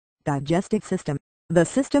Digestive system, the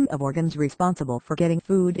system of organs responsible for getting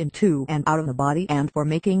food into and out of the body and for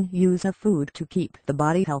making use of food to keep the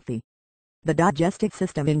body healthy. The digestive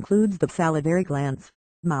system includes the salivary glands,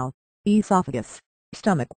 mouth, esophagus,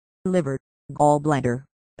 stomach, liver, gallbladder,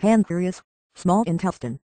 pancreas, small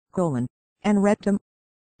intestine, colon, and rectum.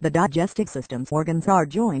 The digestive system's organs are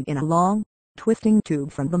joined in a long, twisting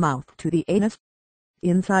tube from the mouth to the anus.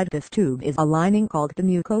 Inside this tube is a lining called the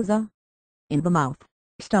mucosa. In the mouth,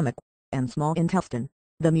 stomach, and small intestine,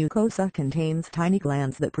 the mucosa contains tiny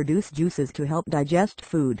glands that produce juices to help digest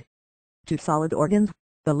food. Two solid organs,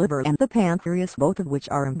 the liver and the pancreas, both of which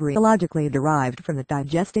are embryologically derived from the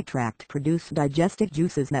digestive tract, produce digestive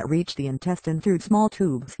juices that reach the intestine through small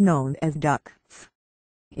tubes known as ducts.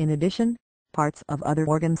 In addition, parts of other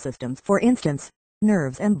organ systems, for instance,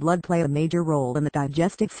 nerves and blood, play a major role in the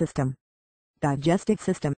digestive system. Digestive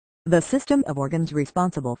system, the system of organs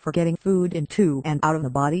responsible for getting food into and out of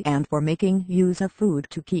the body and for making use of food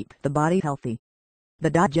to keep the body healthy.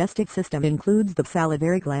 The digestive system includes the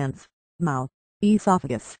salivary glands, mouth,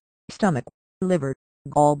 esophagus, stomach, liver,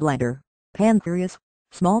 gallbladder, pancreas,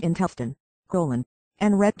 small intestine, colon,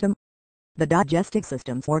 and rectum. The digestive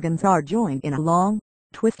system's organs are joined in a long,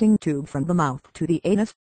 twisting tube from the mouth to the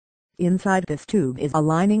anus. Inside this tube is a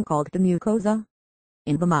lining called the mucosa.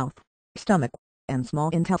 In the mouth, stomach, and small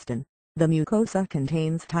intestine, the mucosa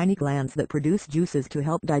contains tiny glands that produce juices to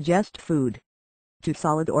help digest food. Two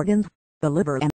solid organs, the liver and